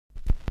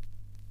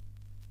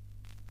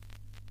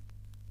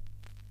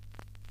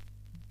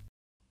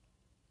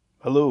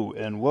Hello,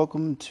 and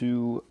welcome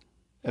to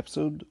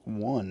episode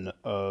 1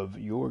 of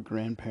Your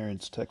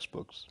Grandparents'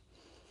 Textbooks.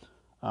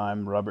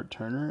 I'm Robert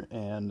Turner,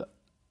 and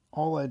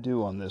all I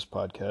do on this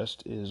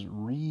podcast is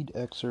read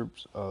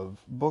excerpts of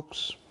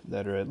books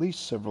that are at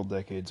least several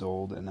decades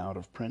old and out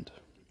of print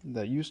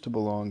that used to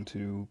belong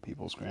to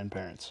people's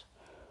grandparents.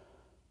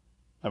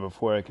 Now,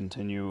 before I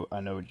continue,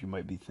 I know what you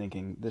might be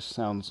thinking. This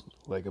sounds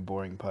like a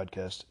boring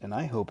podcast, and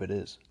I hope it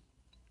is.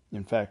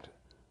 In fact,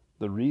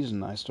 the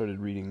reason I started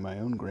reading my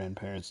own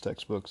grandparents'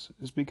 textbooks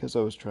is because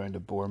I was trying to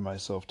bore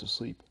myself to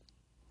sleep.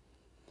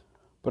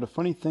 But a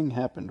funny thing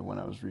happened when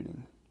I was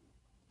reading.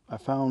 I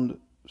found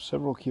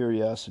several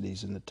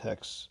curiosities in the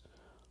texts,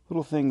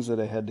 little things that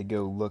I had to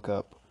go look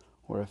up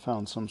or I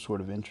found some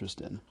sort of interest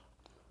in.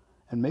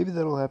 And maybe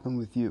that'll happen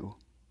with you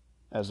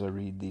as I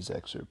read these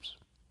excerpts.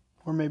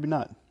 Or maybe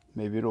not.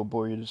 Maybe it'll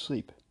bore you to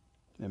sleep.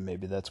 And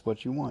maybe that's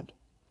what you want.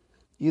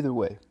 Either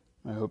way,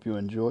 I hope you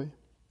enjoy.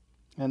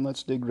 And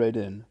let's dig right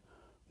in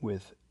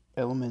with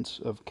Elements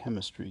of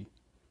Chemistry.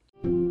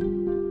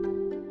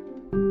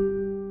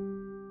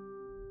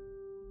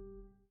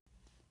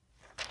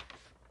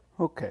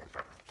 Okay,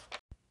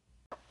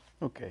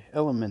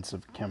 Elements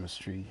of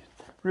Chemistry.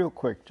 Real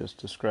quick, just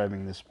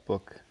describing this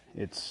book.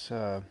 It's,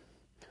 your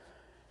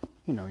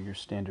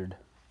standard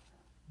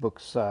book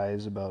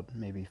size, about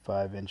maybe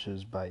 5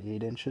 inches by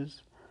 8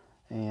 inches.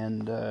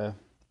 And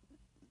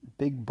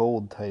big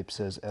bold type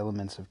says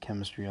Elements of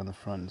Chemistry on the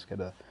front. It's got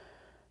a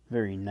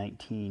very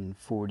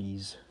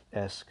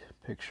 1940s-esque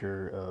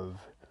picture of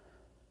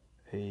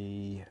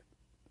a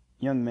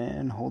young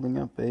man holding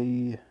up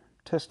a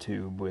test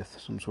tube with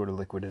some sort of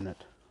liquid in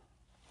it.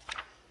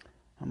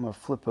 I'm going to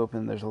flip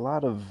open. There's a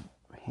lot of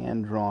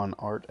hand-drawn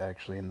art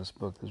actually in this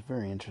book that's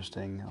very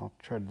interesting. I'll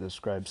try to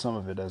describe some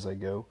of it as I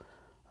go.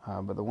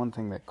 But the one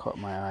thing that caught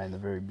my eye in the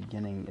very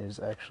beginning is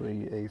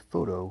actually a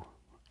photo,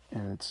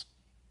 and it's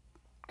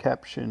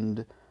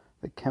captioned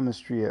 "The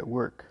Chemistry at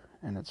Work,"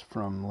 and it's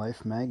from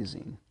Life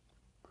magazine.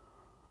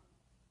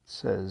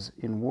 Says,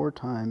 in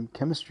wartime,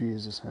 chemistry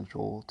is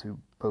essential to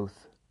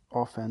both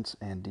offense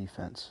and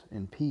defense.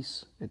 In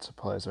peace, it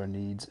supplies our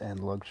needs and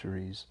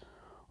luxuries.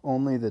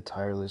 Only the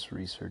tireless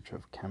research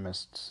of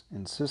chemists,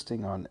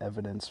 insisting on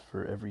evidence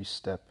for every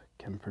step,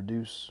 can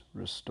produce,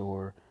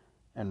 restore,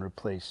 and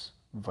replace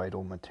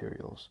vital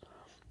materials.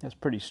 That's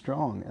pretty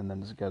strong. And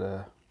then it's got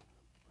a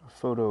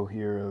photo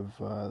here of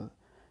a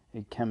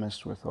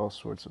chemist with all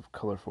sorts of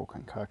colorful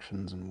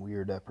concoctions and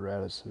weird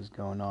apparatuses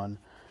going on.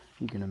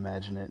 You can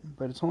imagine it,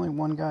 but it's only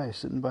one guy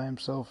sitting by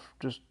himself,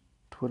 just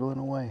twiddling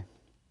away.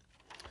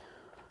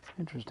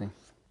 Interesting.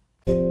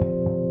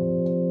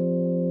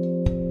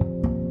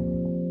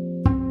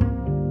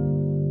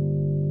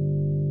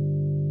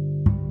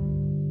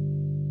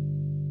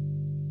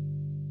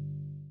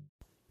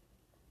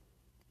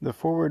 The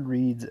foreword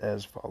reads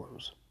as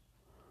follows.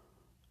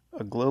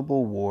 A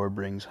global war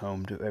brings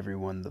home to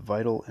everyone the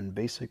vital and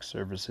basic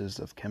services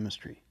of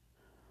chemistry.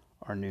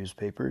 Our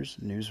newspapers,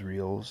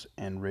 newsreels,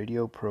 and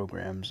radio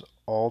programs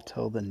all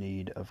tell the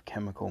need of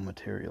chemical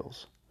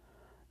materials,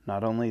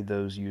 not only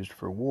those used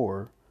for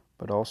war,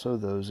 but also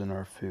those in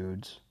our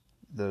foods,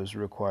 those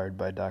required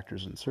by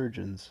doctors and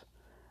surgeons,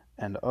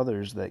 and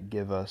others that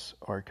give us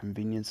our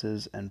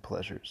conveniences and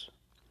pleasures.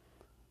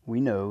 We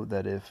know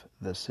that if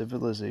the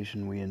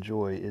civilization we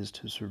enjoy is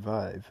to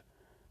survive,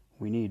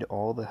 we need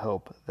all the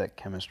help that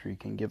chemistry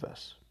can give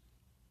us.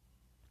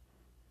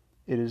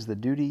 It is the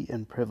duty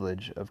and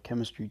privilege of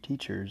chemistry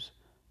teachers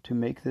to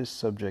make this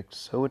subject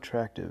so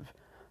attractive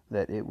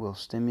that it will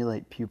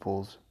stimulate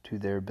pupils to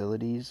their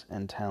abilities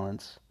and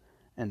talents,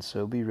 and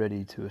so be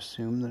ready to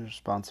assume the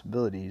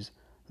responsibilities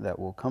that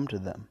will come to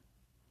them.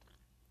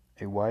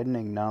 A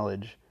widening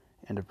knowledge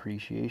and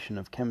appreciation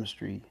of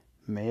chemistry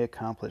may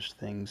accomplish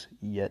things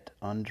yet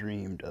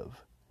undreamed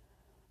of,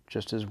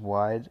 just as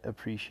wide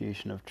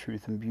appreciation of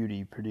truth and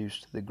beauty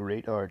produced the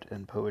great art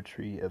and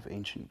poetry of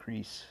ancient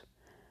Greece,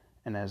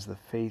 and as the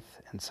faith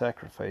and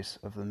sacrifice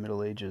of the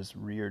Middle Ages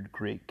reared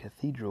great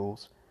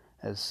cathedrals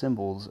as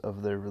symbols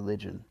of their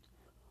religion.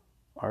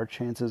 Our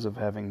chances of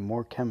having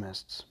more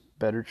chemists,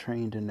 better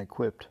trained and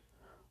equipped,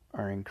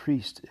 are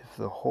increased if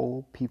the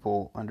whole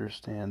people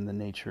understand the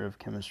nature of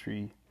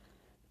chemistry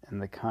and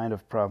the kind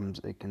of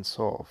problems it can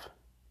solve,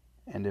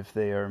 and if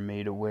they are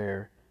made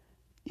aware,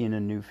 in a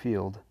new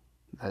field,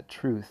 that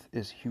truth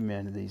is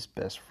humanity's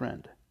best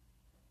friend.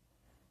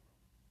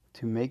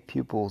 To make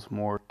pupils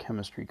more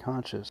chemistry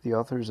conscious, the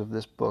authors of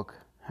this book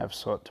have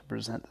sought to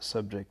present the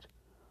subject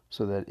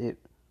so that it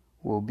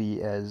will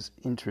be as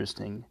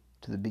interesting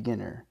to the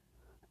beginner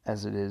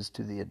as it is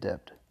to the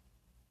adept.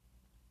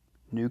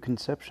 New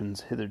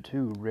conceptions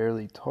hitherto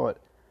rarely taught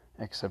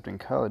except in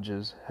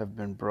colleges have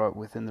been brought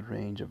within the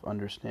range of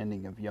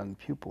understanding of young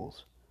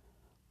pupils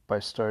by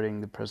starting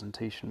the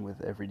presentation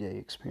with everyday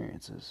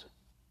experiences.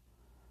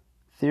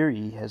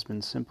 Theory has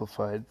been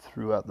simplified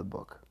throughout the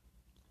book.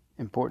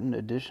 Important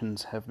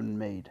additions have been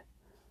made.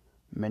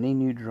 Many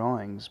new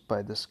drawings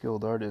by the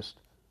skilled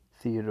artist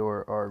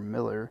Theodore R.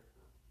 Miller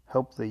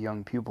help the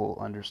young pupil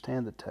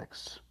understand the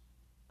texts.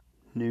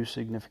 New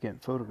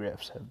significant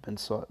photographs have been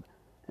sought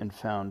and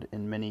found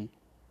in many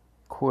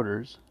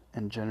quarters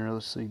and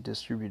generously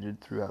distributed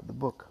throughout the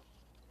book.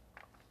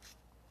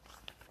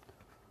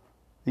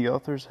 The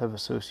authors have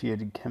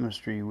associated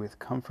chemistry with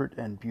comfort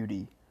and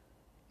beauty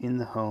in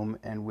the home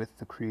and with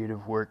the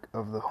creative work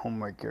of the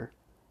homemaker,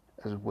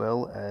 as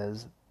well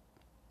as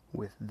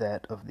with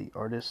that of the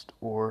artist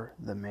or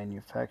the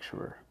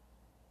manufacturer.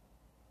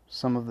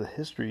 Some of the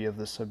history of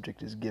the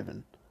subject is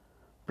given,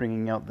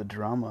 bringing out the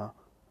drama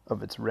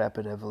of its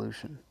rapid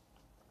evolution.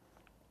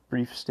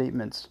 Brief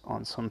statements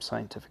on some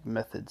scientific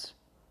methods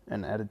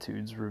and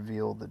attitudes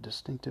reveal the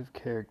distinctive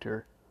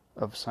character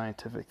of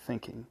scientific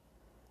thinking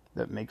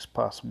that makes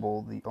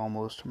possible the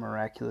almost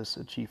miraculous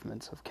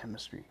achievements of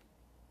chemistry.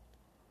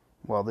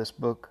 While this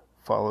book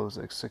follows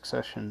a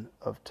succession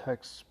of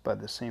texts by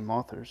the same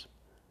authors,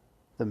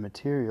 the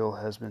material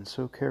has been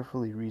so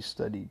carefully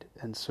restudied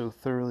and so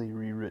thoroughly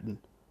rewritten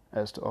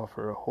as to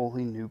offer a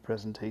wholly new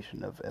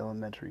presentation of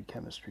elementary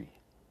chemistry.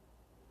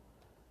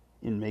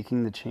 In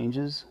making the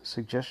changes,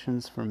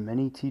 suggestions from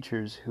many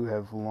teachers who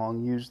have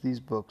long used these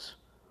books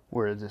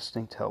were a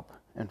distinct help,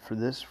 and for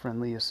this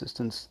friendly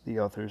assistance the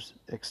authors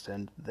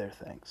extend their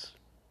thanks.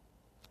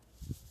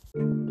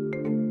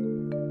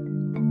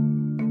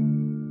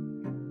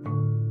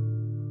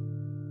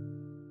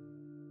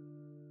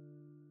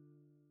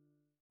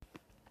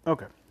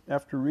 Okay,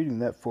 after reading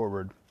that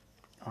forward,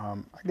 I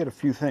get a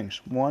few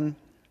things. One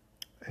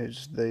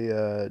is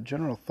the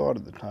general thought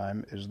at the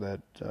time is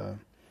that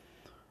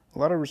a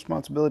lot of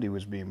responsibility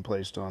was being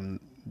placed on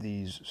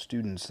these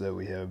students that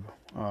we have.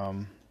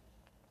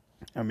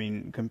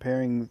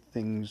 Comparing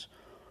things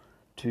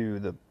to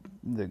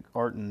the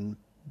art and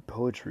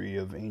poetry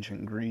of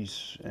ancient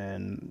Greece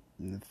and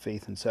the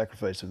faith and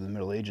sacrifice of the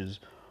Middle Ages,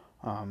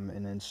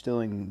 and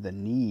instilling the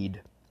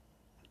need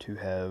to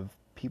have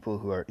people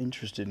who are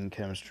interested in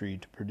chemistry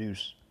to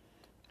produce,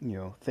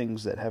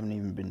 things that haven't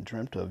even been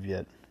dreamt of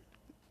yet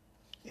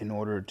in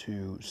order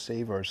to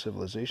save our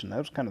civilization. That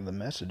was kind of the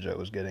message I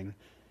was getting.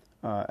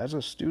 As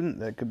a student,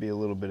 that could be a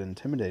little bit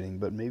intimidating,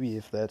 but maybe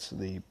if that's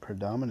the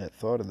predominant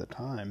thought of the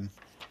time,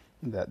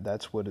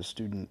 that's what a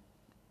student,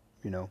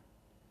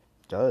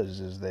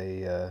 does, is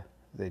they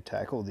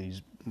tackle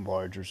these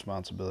large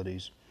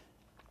responsibilities.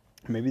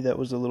 Maybe that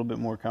was a little bit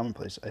more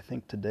commonplace. I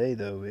think today,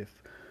 though,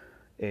 if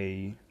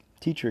a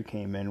teacher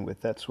came in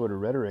with that sort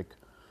of rhetoric,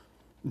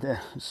 the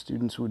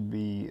students would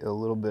be a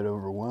little bit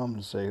overwhelmed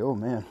and say, oh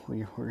man,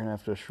 we're going to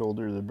have to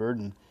shoulder the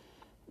burden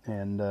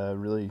and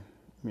really,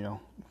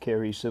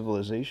 carry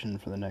civilization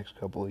for the next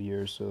couple of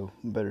years, so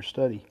better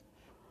study.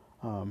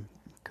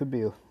 Could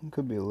be a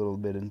little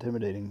bit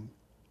intimidating.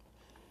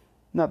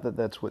 Not that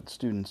that's what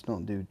students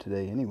don't do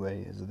today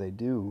anyway, as they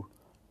do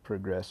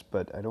progress,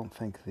 but I don't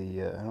think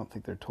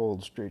they're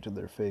told straight to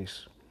their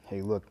face,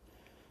 hey, look,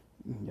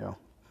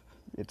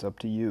 it's up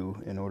to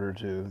you in order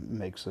to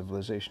make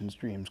civilization's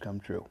dreams come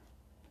true.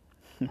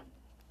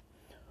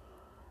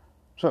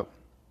 So,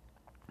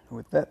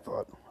 with that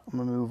thought, I'm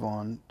going to move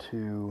on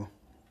to,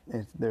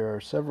 there are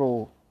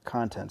several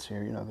contents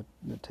here,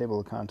 the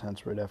table of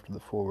contents right after the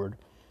foreword.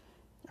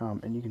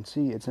 And you can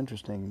see, it's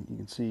interesting, you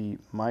can see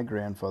my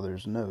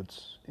grandfather's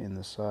notes in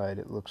the side.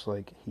 It looks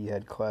like he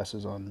had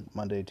classes on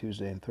Monday,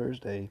 Tuesday, and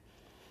Thursday,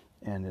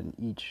 and in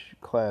each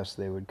class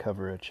they would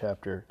cover a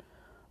chapter.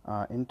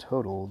 In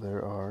total,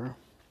 there are,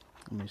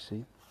 let me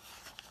see,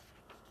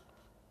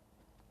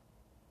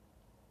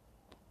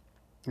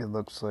 it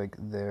looks like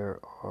there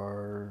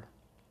are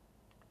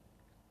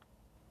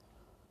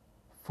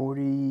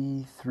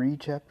 43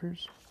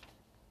 chapters.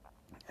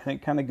 And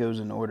it kind of goes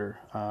in order.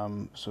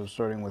 So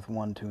starting with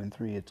 1, 2, and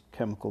 3, it's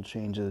chemical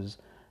changes,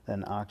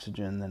 then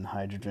oxygen, then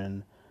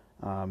hydrogen,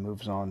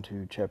 moves on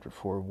to chapter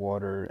 4,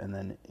 water, and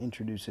then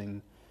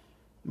introducing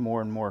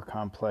more and more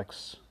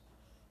complex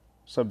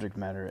subject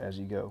matter as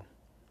you go.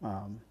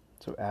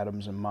 So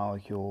atoms and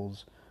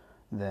molecules,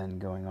 then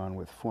going on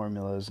with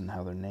formulas and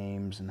how they're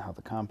named and how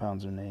the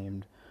compounds are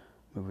named,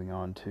 moving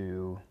on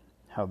to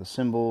how the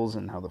symbols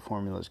and how the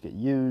formulas get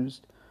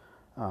used,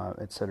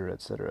 etc.,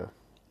 etc.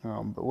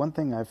 But one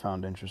thing I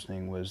found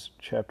interesting was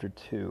chapter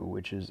 2,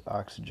 which is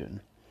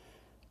oxygen,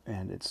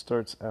 and it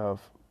starts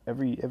off,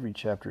 every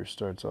chapter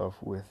starts off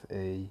with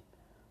a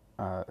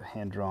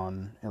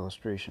hand-drawn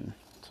illustration.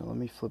 So let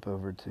me flip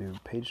over to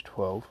page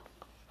 12,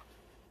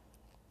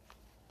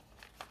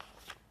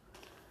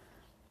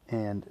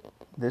 and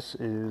this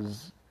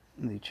is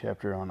the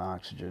chapter on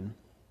oxygen,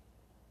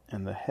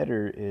 and the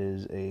header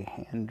is a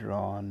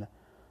hand-drawn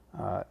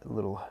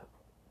little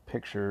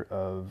picture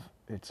of,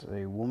 it's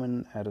a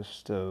woman at a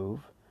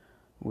stove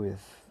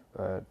with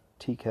a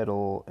tea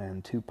kettle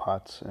and 2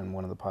 pots, and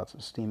one of the pots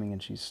is steaming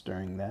and she's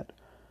stirring that.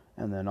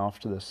 And then off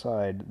to the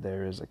side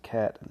there is a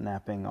cat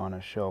napping on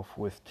a shelf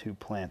with 2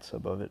 plants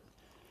above it.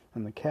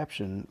 And the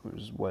caption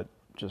was what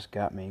just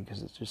got me,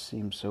 because it just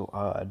seems so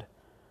odd.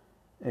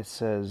 It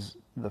says,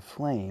 "The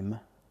flame,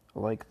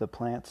 like the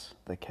plants,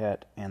 the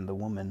cat, and the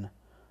woman,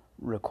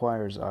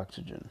 requires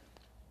oxygen."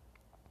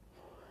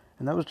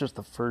 And that was just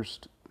the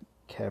first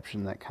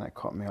caption that kind of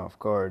caught me off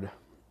guard.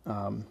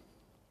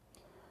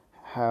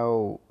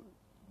 How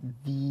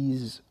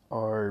these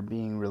are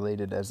being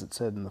related, as it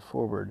said in the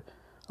foreword,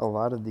 a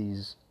lot of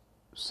these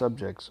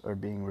subjects are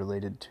being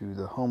related to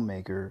the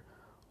homemaker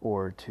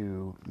or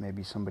to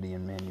maybe somebody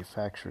in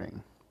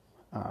manufacturing.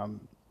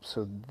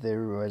 So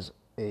there was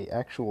a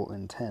actual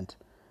intent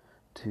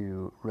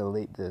to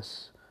relate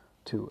this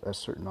to a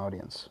certain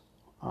audience.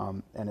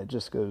 And it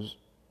just goes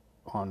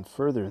on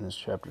further in this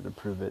chapter to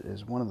prove it.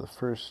 Is one of the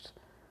first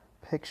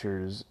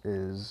pictures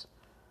is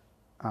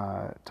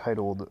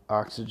titled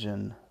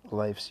Oxygen,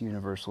 Life's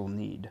Universal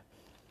Need.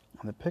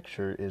 And the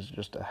picture is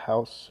just a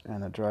house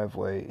and a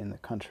driveway in the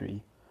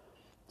country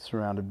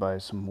surrounded by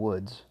some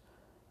woods.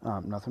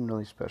 Nothing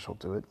really special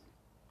to it.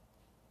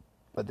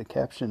 But the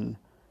caption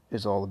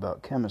is all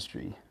about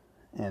chemistry,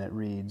 and it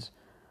reads,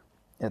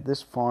 "At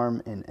this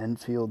farm in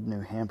Enfield,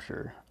 New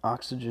Hampshire,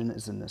 oxygen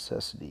is a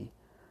necessity,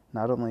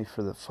 not only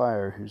for the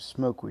fire whose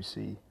smoke we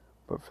see,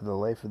 but for the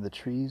life of the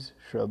trees,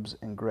 shrubs,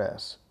 and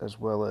grass, as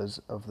well as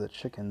of the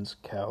chickens,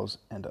 cows,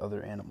 and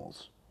other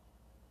animals."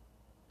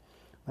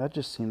 That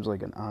just seems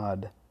like an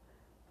odd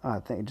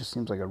thing. It just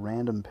seems like a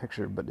random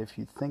picture, but if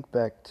you think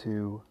back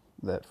to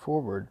that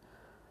foreword,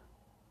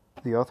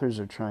 the authors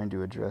are trying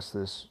to address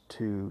this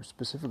to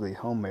specifically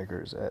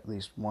homemakers, at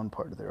least one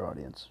part of their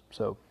audience.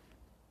 So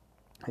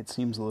it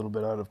seems a little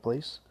bit out of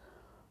place,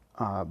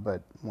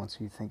 but once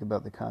you think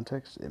about the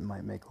context, it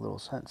might make a little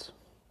sense.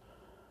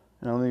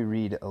 Now let me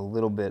read a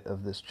little bit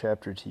of this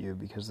chapter to you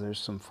because there's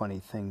some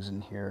funny things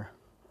in here,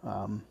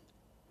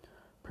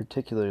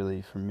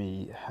 particularly for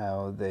me,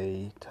 how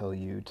they tell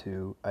you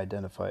to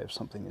identify if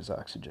something is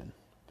oxygen.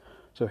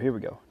 So here we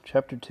go.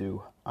 Chapter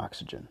 2,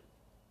 Oxygen.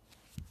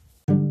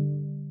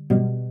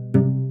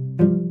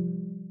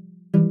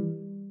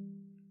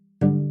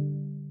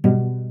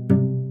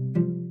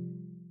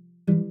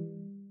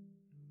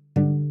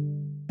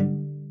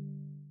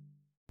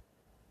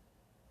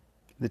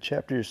 The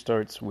chapter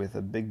starts with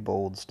a big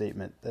bold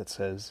statement that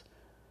says,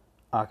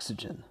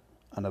 "Oxygen,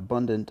 an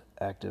abundant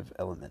active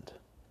element."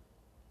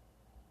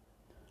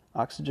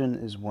 Oxygen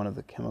is one of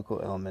the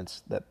chemical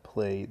elements that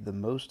play the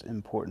most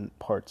important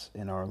parts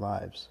in our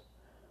lives.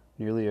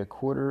 Nearly a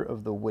quarter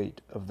of the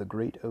weight of the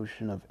great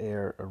ocean of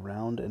air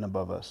around and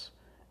above us,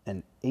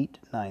 and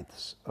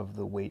 8/9 of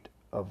the weight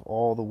of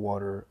all the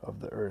water of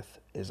the earth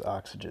is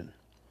oxygen.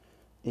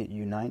 It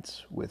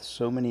unites with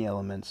so many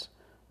elements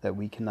that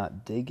we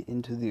cannot dig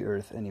into the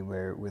earth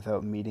anywhere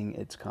without meeting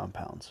its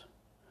compounds.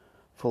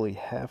 Fully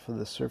half of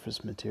the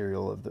surface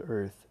material of the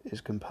earth is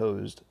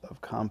composed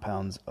of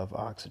compounds of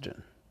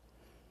oxygen.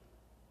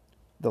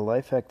 The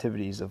life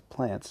activities of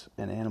plants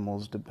and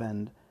animals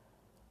demand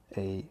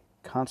a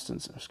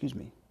constant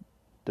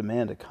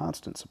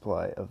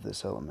supply of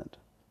this element.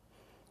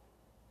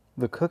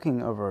 The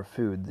cooking of our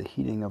food, the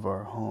heating of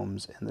our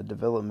homes, and the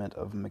development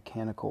of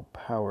mechanical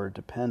power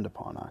depend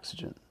upon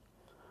oxygen.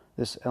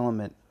 This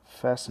element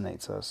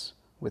fascinates us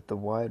with the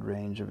wide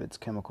range of its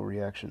chemical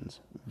reactions,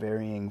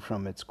 varying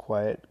from its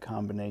quiet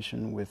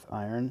combination with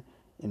iron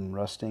in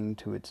rusting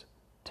to its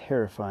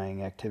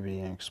terrifying activity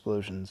in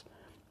explosions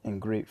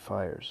and great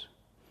fires.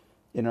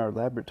 In our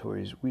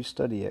laboratories, we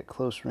study at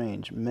close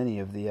range many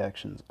of the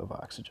actions of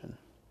oxygen.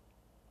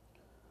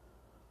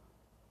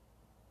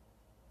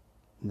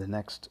 The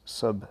next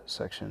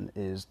subsection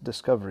is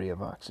Discovery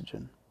of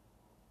Oxygen.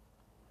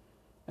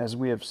 As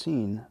we have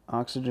seen,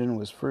 oxygen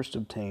was first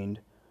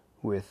obtained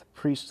when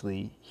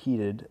Priestley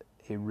heated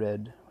a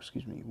red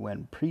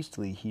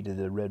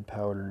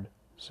powder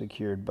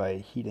secured by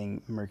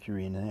heating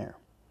mercury in air.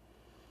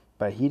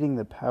 By heating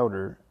the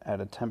powder at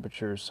a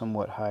temperature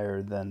somewhat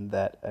higher than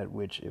that at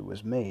which it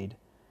was made,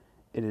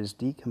 it is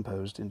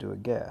decomposed into a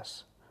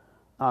gas,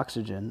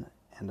 oxygen,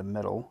 and a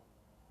metal,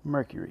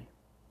 mercury.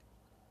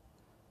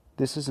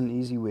 This is an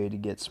easy way to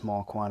get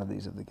small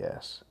quantities of the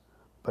gas,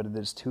 but it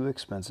is too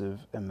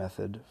expensive a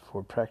method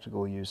for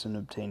practical use in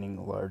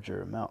obtaining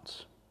larger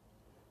amounts.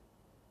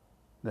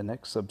 The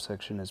next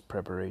subsection is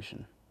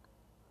preparation.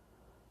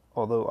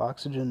 Although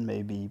oxygen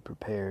may be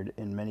prepared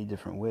in many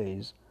different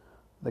ways,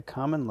 the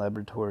common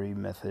laboratory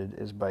method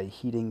is by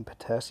heating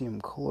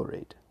potassium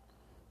chlorate.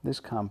 This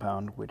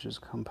compound, which is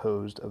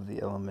composed of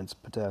the elements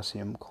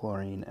potassium,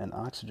 chlorine, and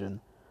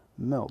oxygen,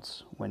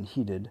 melts when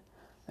heated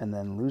and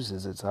then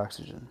loses its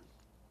oxygen.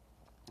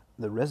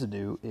 The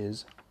residue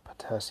is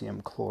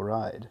potassium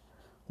chloride,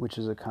 which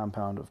is a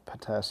compound of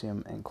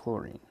potassium and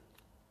chlorine.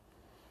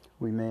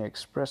 We may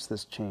express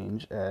this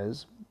change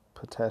as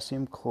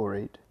potassium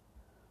chlorate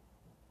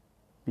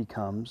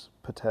becomes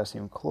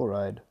potassium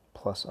chloride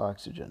plus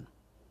oxygen.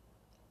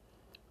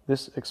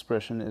 This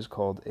expression is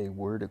called a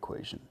word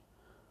equation.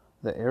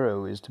 The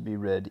arrow is to be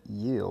read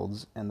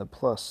yields and the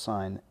plus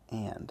sign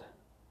and.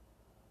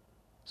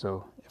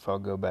 So if I'll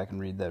go back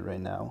and read that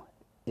right now,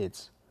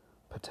 it's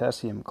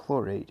potassium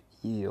chlorate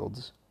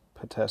yields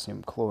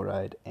potassium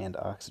chloride and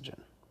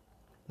oxygen.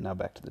 Now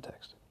back to the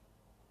text.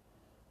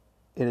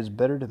 It is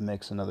better to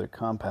mix another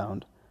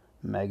compound,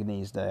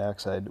 manganese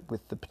dioxide,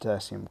 with the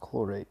potassium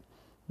chlorate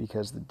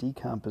because the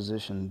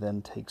decomposition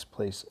then takes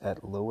place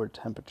at lower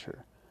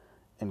temperature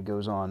and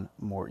goes on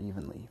more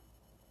evenly.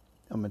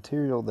 A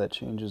material that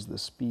changes the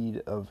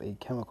speed of a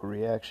chemical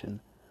reaction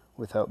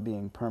without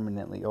being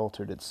permanently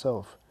altered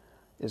itself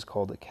is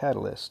called a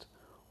catalyst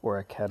or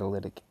a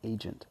catalytic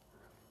agent.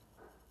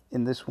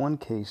 In this one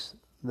case,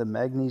 the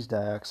manganese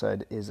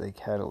dioxide is a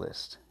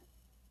catalyst.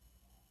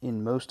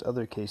 In most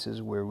other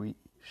cases where we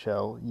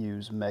shall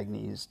use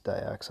manganese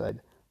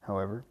dioxide,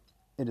 however,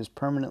 it is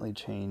permanently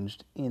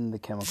changed in the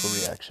chemical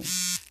reaction.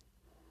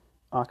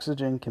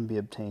 Oxygen can be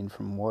obtained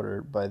from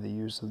water by the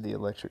use of the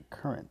electric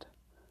current.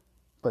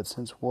 But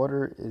since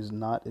water is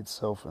not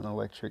itself an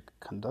electric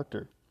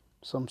conductor,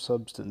 some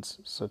substance,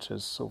 such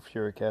as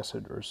sulfuric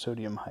acid or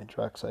sodium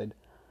hydroxide,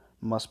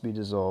 must be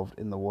dissolved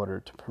in the water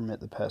to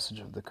permit the passage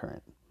of the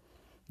current.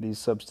 These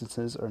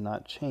substances are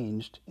not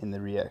changed in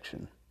the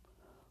reaction.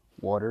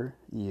 Water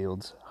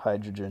yields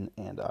hydrogen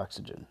and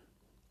oxygen.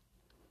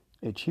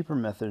 A cheaper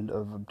method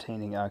of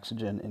obtaining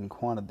oxygen in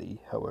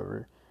quantity,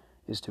 however,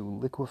 is to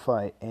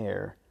liquefy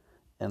air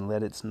and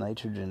let its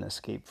nitrogen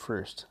escape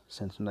first,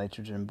 since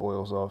nitrogen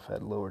boils off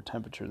at lower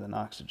temperature than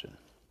oxygen.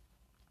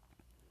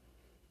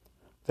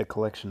 The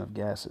collection of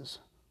gases.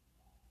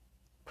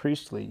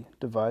 Priestley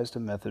devised a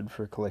method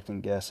for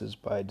collecting gases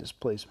by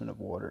displacement of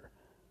water.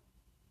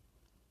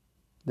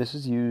 This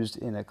is used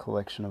in a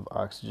collection of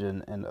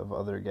oxygen and of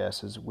other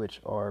gases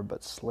which are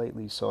but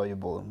slightly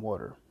soluble in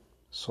water.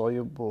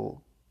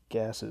 Soluble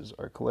gases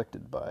are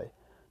collected by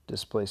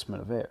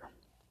displacement of air.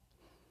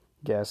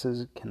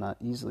 Gases cannot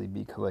easily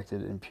be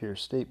collected in pure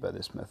state by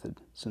this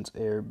method, since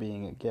air,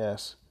 being a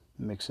gas,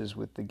 mixes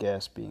with the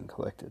gas being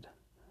collected.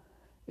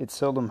 It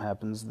seldom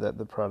happens that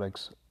the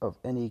products of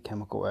any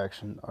chemical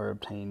action are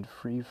obtained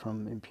free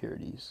from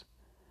impurities.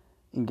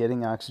 In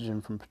getting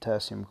oxygen from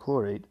potassium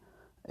chlorate,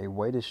 a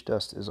whitish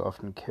dust is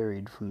often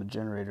carried from the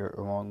generator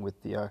along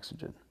with the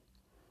oxygen.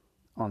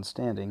 On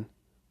standing,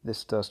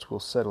 this dust will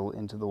settle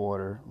into the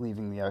water,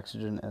 leaving the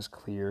oxygen as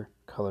clear,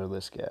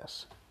 colorless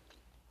gas.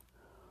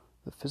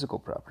 The physical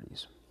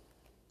properties.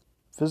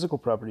 Physical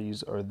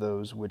properties are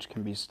those which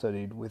can be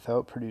studied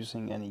without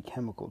producing any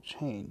chemical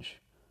change.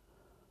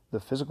 The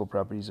physical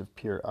properties of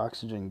pure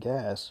oxygen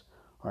gas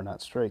are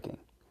not striking.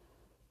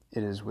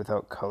 It is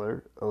without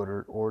color,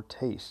 odor, or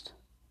taste,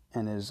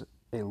 and is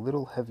a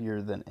little heavier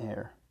than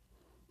air,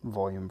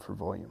 volume for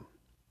volume.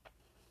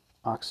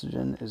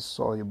 Oxygen is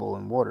soluble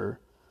in water,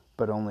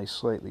 but only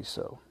slightly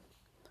so.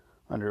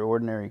 Under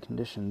ordinary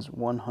conditions,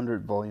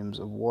 100 volumes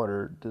of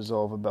water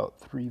dissolve about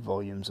 3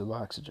 volumes of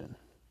oxygen.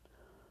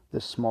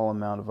 This small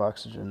amount of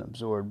oxygen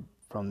absorbed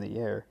from the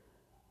air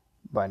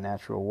by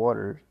natural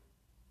water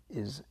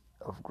is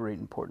of great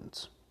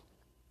importance.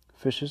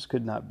 Fishes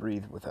could not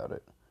breathe without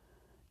it.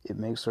 It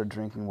makes our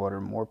drinking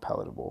water more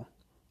palatable.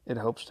 It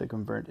helps to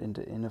convert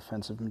into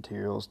inoffensive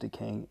materials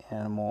decaying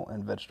animal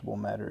and vegetable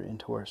matter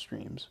into our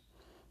streams,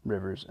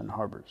 rivers, and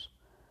harbors.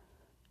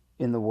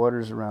 In the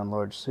waters around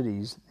large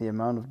cities, the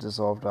amount of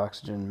dissolved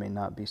oxygen may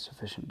not be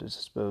sufficient to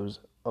dispose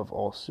of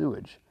all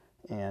sewage,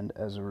 and,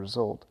 as a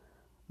result,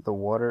 the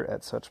water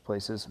at such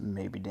places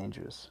may be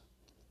dangerous.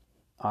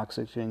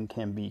 Oxygen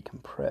can be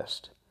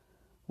compressed.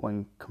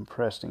 When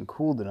compressed and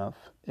cooled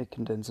enough, it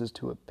condenses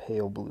to a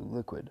pale blue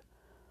liquid.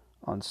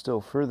 On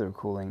still further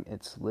cooling,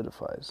 it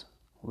solidifies.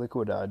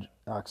 Liquid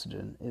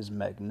oxygen is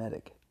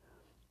magnetic.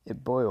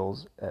 It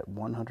boils at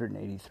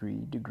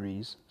 183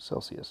 degrees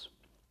Celsius.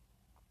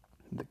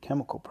 The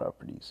chemical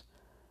properties.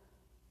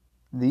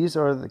 These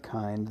are the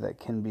kind that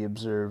can be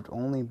observed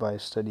only by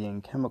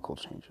studying chemical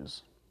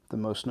changes. The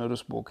most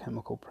noticeable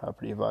chemical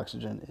property of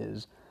oxygen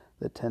is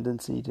the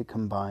tendency to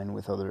combine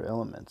with other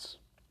elements.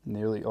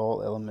 Nearly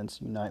all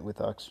elements unite with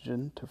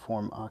oxygen to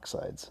form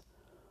oxides.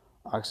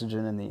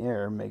 Oxygen in the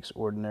air makes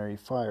ordinary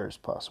fires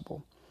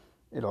possible.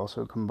 It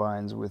also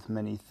combines with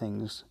many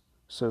things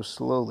so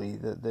slowly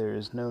that there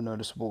is no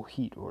noticeable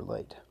heat or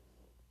light.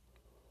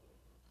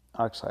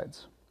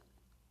 Oxides.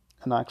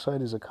 An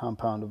oxide is a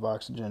compound of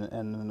oxygen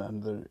and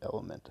another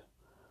element.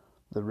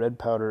 The red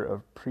powder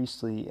of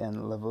Priestley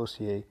and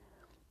Lavoisier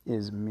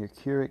is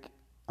mercuric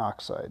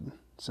oxide,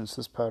 since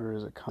this powder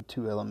is a compound of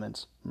 2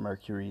 elements,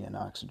 mercury and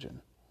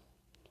oxygen.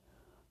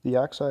 The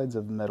oxides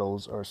of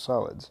metals are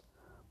solids,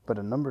 but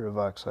a number of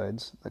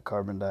oxides, the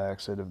carbon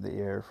dioxide of the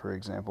air, for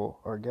example,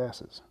 are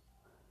gases.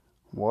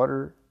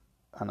 Water,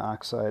 an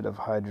oxide of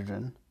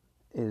hydrogen,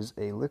 is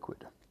a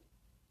liquid.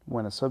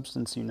 When a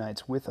substance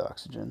unites with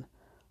oxygen,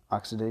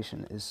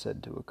 oxidation is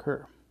said to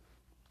occur.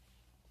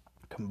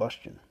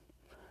 Combustion,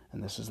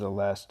 and this is the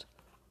last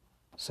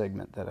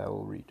segment that I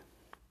will read.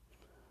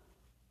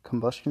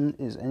 Combustion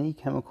is any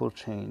chemical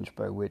change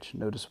by which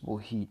noticeable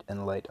heat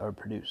and light are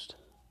produced.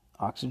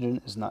 Oxygen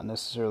is not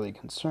necessarily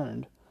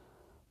concerned,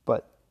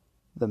 but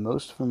the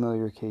most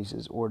familiar case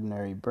is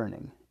ordinary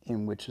burning,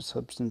 in which a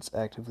substance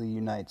actively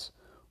unites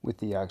with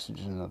the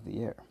oxygen of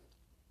the air.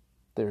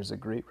 There is a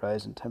great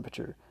rise in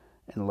temperature,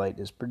 and light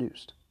is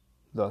produced.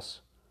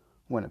 Thus,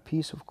 when a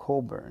piece of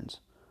coal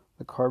burns,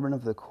 the carbon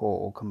of the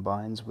coal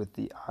combines with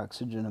the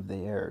oxygen of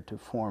the air to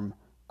form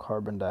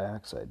carbon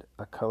dioxide,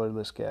 a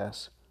colorless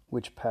gas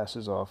which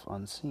passes off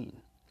unseen.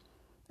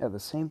 At the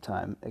same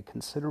time, a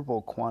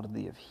considerable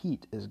quantity of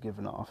heat is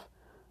given off,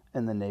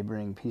 and the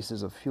neighboring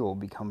pieces of fuel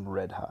become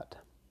red hot.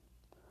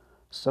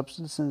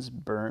 Substances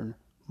burn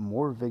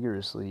more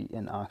vigorously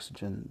in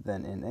oxygen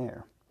than in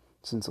air,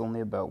 since only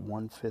about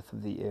 1/5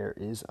 of the air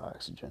is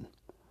oxygen.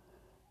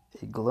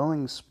 A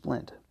glowing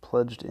splint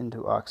plunged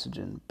into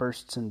oxygen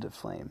bursts into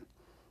flame.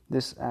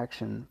 This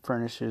action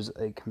furnishes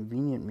a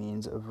convenient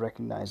means of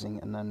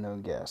recognizing an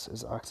unknown gas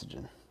as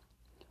oxygen.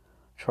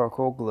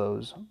 Charcoal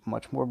glows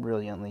much more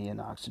brilliantly in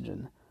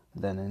oxygen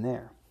than in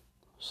air.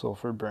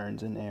 Sulfur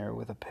burns in air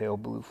with a pale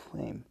blue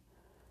flame,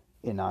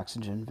 in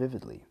oxygen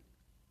vividly.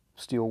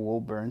 Steel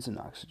wool burns in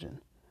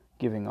oxygen,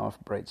 giving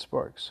off bright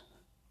sparks.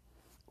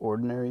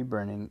 Ordinary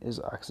burning is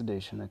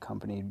oxidation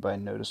accompanied by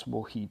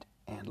noticeable heat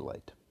and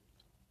light.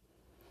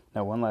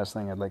 Now, one last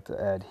thing I'd like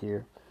to add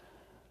here.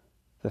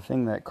 The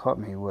thing that caught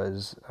me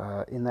was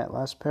in that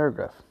last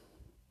paragraph,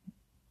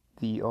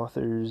 the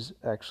authors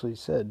actually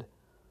said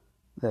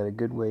that a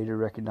good way to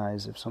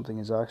recognize if something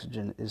is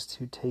oxygen is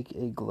to take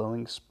a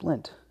glowing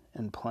splint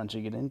and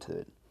plunging it into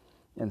it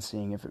and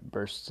seeing if it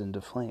bursts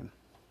into flame.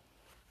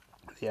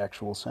 The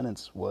actual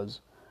sentence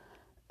was,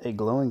 a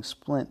glowing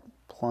splint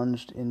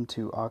plunged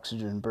into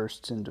oxygen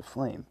bursts into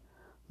flame.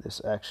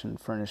 This action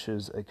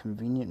furnishes a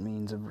convenient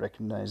means of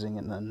recognizing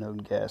an unknown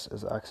gas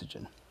as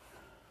oxygen.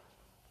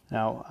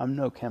 Now, I'm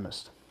no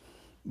chemist,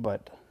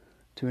 but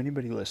to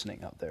anybody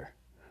listening out there,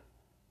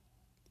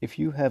 if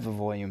you have a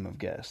volume of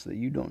gas that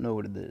you don't know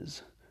what it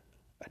is,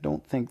 I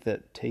don't think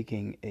that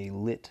taking a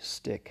lit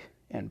stick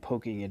and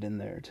poking it in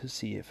there to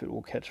see if it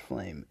will catch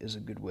flame is a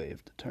good way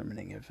of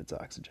determining if it's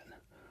oxygen.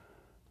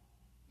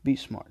 Be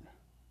smart.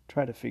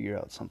 Try to figure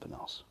out something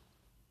else.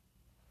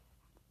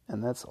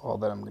 And that's all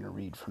that I'm going to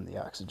read from the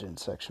oxygen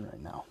section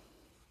right now.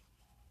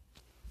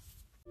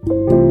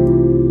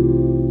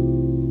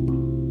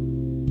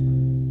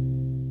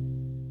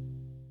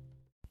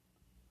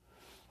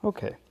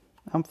 Okay,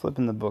 I'm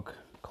flipping the book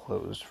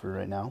closed for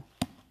right now.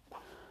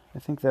 I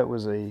think that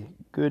was a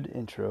good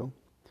intro.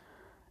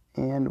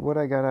 And what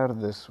I got out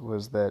of this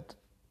was that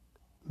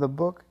the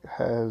book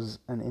has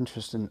an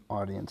interesting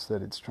audience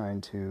that it's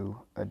trying to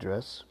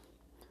address.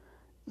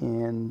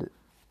 And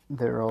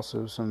there are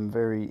also some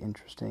very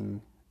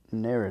interesting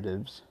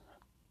narratives.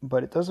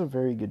 But it does a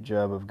very good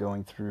job of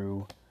going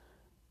through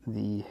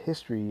the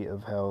history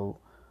of how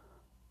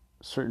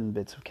certain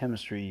bits of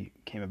chemistry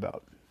came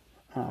about.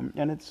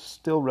 And it's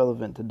still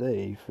relevant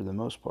today for the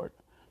most part.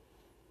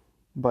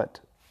 But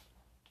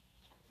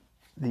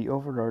the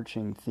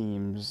overarching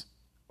themes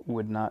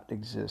would not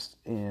exist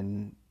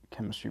in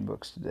chemistry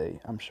books today.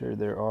 I'm sure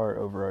there are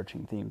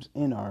overarching themes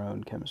in our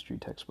own chemistry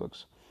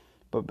textbooks.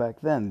 But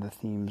back then, the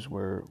themes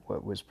were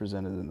what was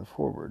presented in the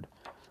foreword,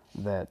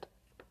 that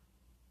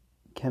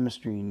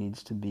chemistry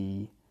needs to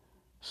be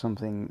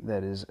something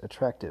that is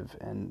attractive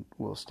and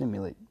will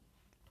stimulate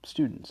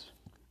students.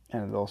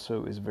 And it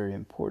also is very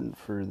important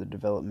for the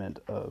development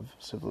of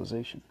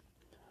civilization.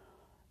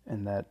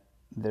 And that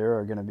there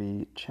are going to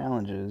be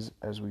challenges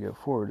as we go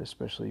forward,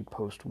 especially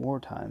post-war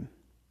time,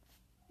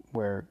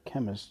 where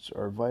chemists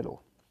are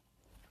vital.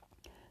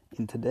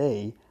 And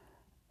today,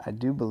 I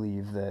do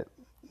believe that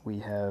we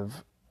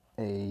have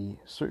a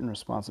certain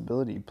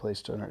responsibility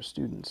placed on our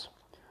students,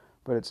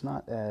 but it's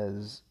not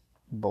as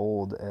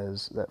bold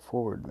as that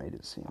forward made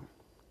it seem.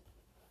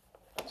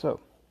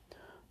 So,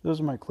 those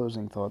are my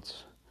closing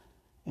thoughts.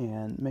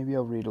 And maybe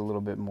I'll read a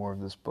little bit more of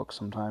this book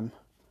sometime.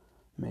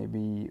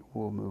 Maybe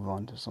we'll move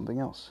on to something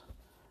else.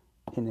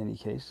 In any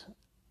case,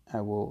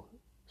 I will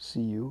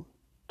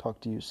talk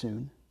to you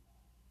soon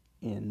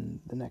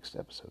in the next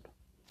episode.